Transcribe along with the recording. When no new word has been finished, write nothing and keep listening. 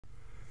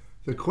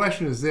The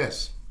question is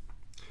this: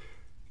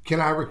 can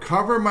I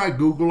recover my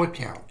Google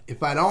account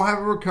if I don't have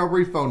a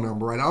recovery phone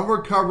number, I don't have a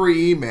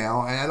recovery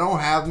email, and I don't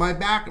have my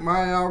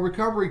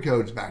recovery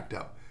codes backed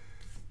up?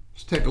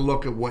 Let's take a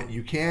look at what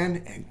you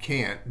can and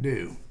can't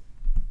do.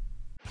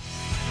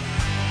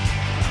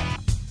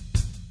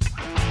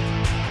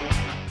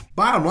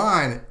 Bottom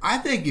line, I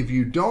think if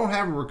you don't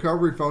have a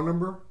recovery phone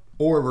number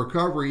or a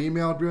recovery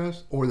email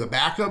address or the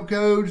backup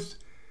codes,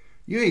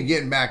 you ain't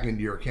getting back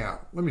into your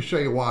account. Let me show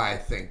you why I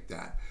think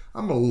that.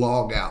 I'm going to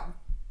log out.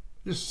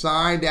 Just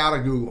signed out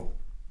of Google.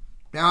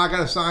 Now I got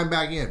to sign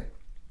back in.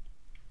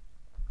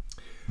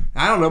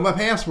 I don't know my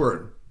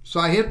password. So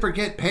I hit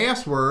forget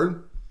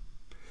password.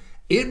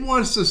 It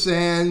wants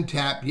to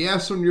tap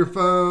yes on your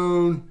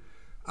phone,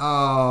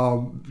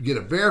 get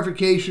a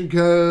verification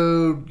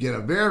code,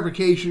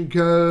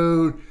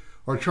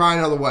 or try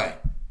another way.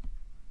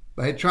 If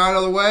I hit try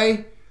another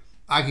way,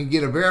 I can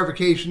get a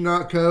verification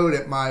code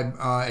at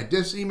at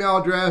this email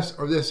address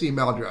or this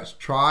email address.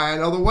 Try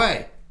another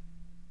way.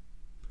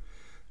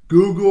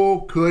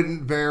 Google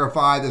couldn't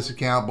verify this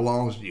account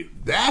belongs to you.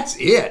 That's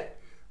it.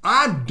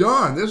 I'm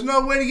done. There's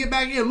no way to get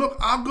back in. Look,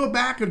 I'll go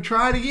back and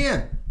try it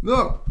again.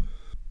 Look.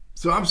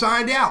 So I'm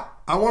signed out.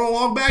 I want to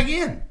log back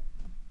in.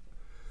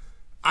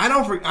 I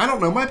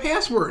don't know my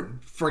password.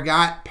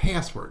 Forgot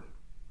password.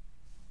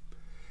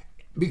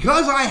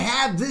 Because I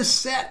have this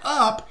set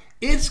up,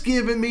 it's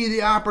given me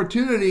the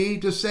opportunity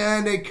to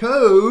send a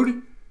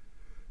code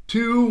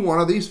to one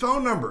of these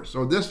phone numbers.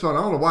 Or this phone,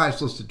 I don't know why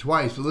it's listed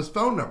twice for this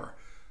phone number.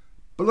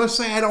 But let's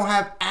say I don't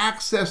have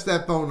access to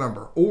that phone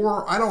number,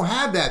 or I don't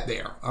have that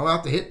there. I'll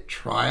have to hit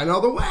try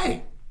another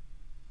way.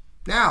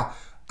 Now,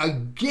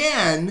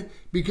 again,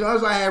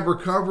 because I have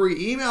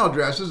recovery email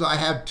addresses, I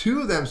have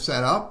 2 of them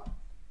set up,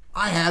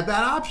 I have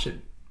that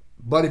option.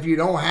 But if you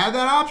don't have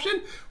that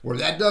option, or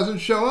that doesn't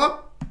show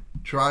up,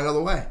 try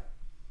another way.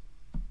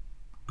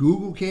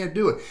 Google can't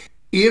do it.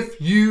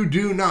 If you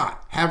do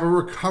not have a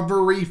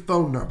recovery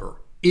phone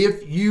number,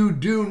 if you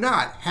do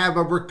not have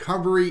a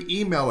recovery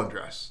email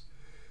address,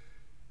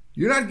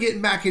 you're not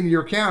getting back into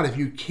your account if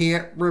you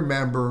can't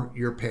remember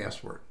your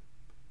password.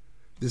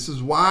 This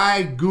is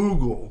why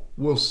Google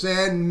will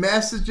send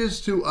messages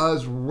to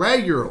us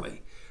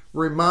regularly,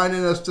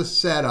 reminding us to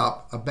set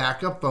up a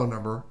backup phone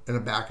number and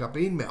a backup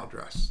email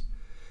address.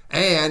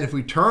 And if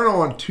we turn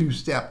on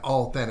 2-step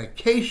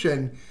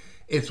authentication,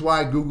 it's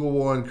why Google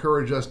will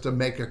encourage us to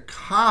make a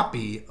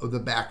copy of the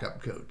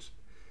backup codes.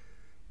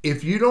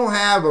 If you don't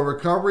have a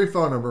recovery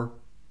phone number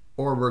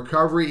or a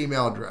recovery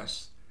email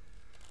address,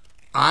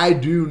 I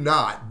do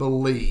not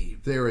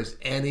believe there is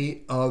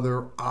any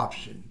other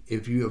option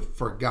if you have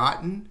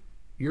forgotten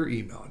your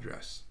email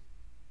address.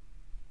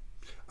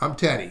 I'm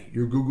Teddy,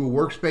 your Google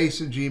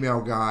Workspace and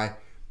Gmail guy.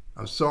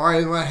 I'm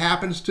sorry that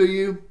happens to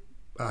you.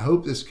 I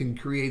hope this can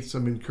create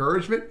some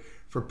encouragement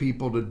for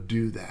people to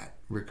do that.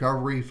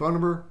 Recovery phone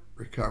number,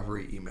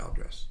 recovery email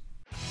address.